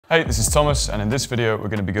Hey, this is Thomas, and in this video we're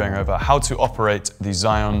going to be going over how to operate the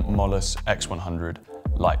ZHIYUN MOLUS X100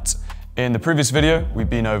 light. In the previous video, we've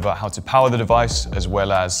been over how to power the device as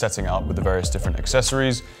well as setting it up with the various different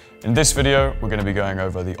accessories. In this video, we're going to be going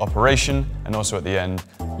over the operation and also at the end,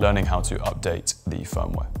 learning how to update the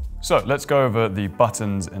firmware. So let's go over the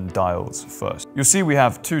buttons and dials first. You'll see we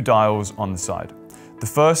have two dials on the side. The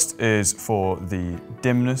first is for the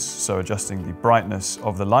dimness, so adjusting the brightness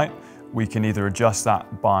of the light. We can either adjust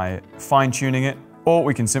that by fine-tuning it, or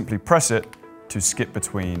we can simply press it to skip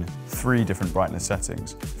between three different brightness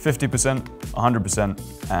settings: 50%,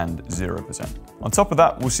 100%, and 0%. On top of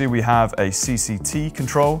that, we'll see we have a CCT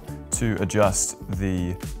control to adjust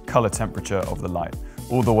the color temperature of the light,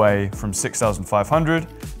 all the way from 6,500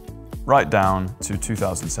 right down to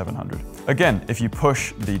 2,700. Again, if you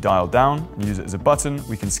push the dial down and use it as a button,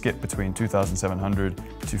 we can skip between 2,700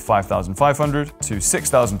 to 5,500 to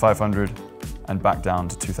 6,500 and back down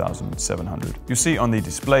to 2,700. You'll see on the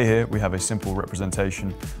display here, we have a simple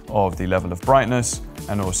representation of the level of brightness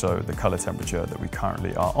and also the color temperature that we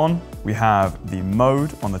currently are on. We have the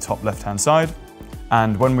mode on the top left-hand side,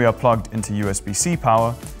 and when we are plugged into USB-C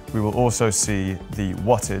power, we will also see the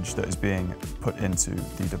wattage that is being put into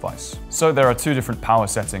the device. So there are two different power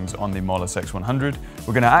settings on the MOLUS X100.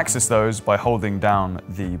 We're going to access those by holding down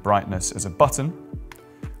the brightness as a button,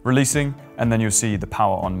 releasing, and then you'll see the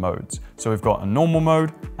power on modes. So we've got a normal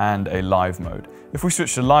mode and a live mode. If we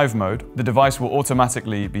switch to live mode, the device will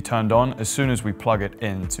automatically be turned on as soon as we plug it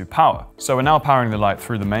into power. So we're now powering the light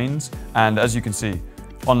through the mains, and as you can see,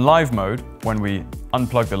 on live mode, when we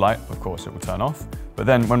unplug the light, of course it will turn off, but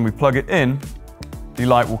then when we plug it in, the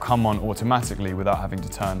light will come on automatically without having to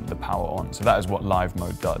turn the power on. So that is what live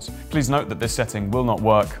mode does. Please note that this setting will not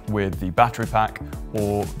work with the battery pack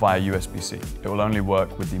or via USB-C. It will only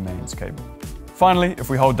work with the mains cable. Finally, if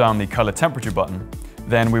we hold down the color temperature button,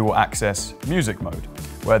 then we will access music mode,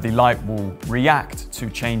 where the light will react to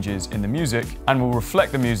changes in the music and will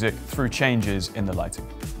reflect the music through changes in the lighting.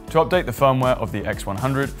 To update the firmware of the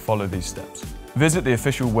X100, follow these steps. Visit the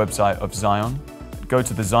official website of ZHIYUN, go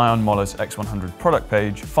to the ZHIYUN MOLUS X100 product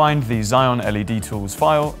page, find the ZHIYUN LED tools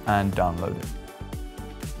file and download it.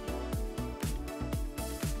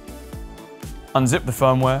 Unzip the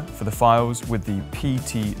firmware for the files with the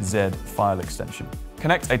PTZ file extension.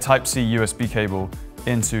 Connect a Type-C USB cable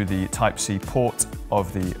into the Type-C port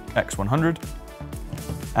of the X100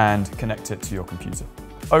 and connect it to your computer.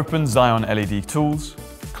 Open ZHIYUN LED tools,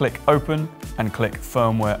 click Open and click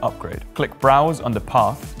Firmware Upgrade. Click Browse under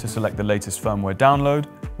Path to select the latest firmware download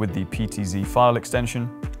with the PTZ file extension,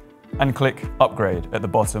 and click Upgrade at the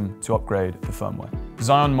bottom to upgrade the firmware.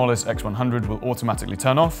 ZHIYUN MOLUS X100 will automatically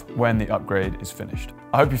turn off when the upgrade is finished.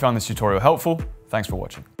 I hope you found this tutorial helpful. Thanks for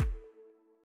watching.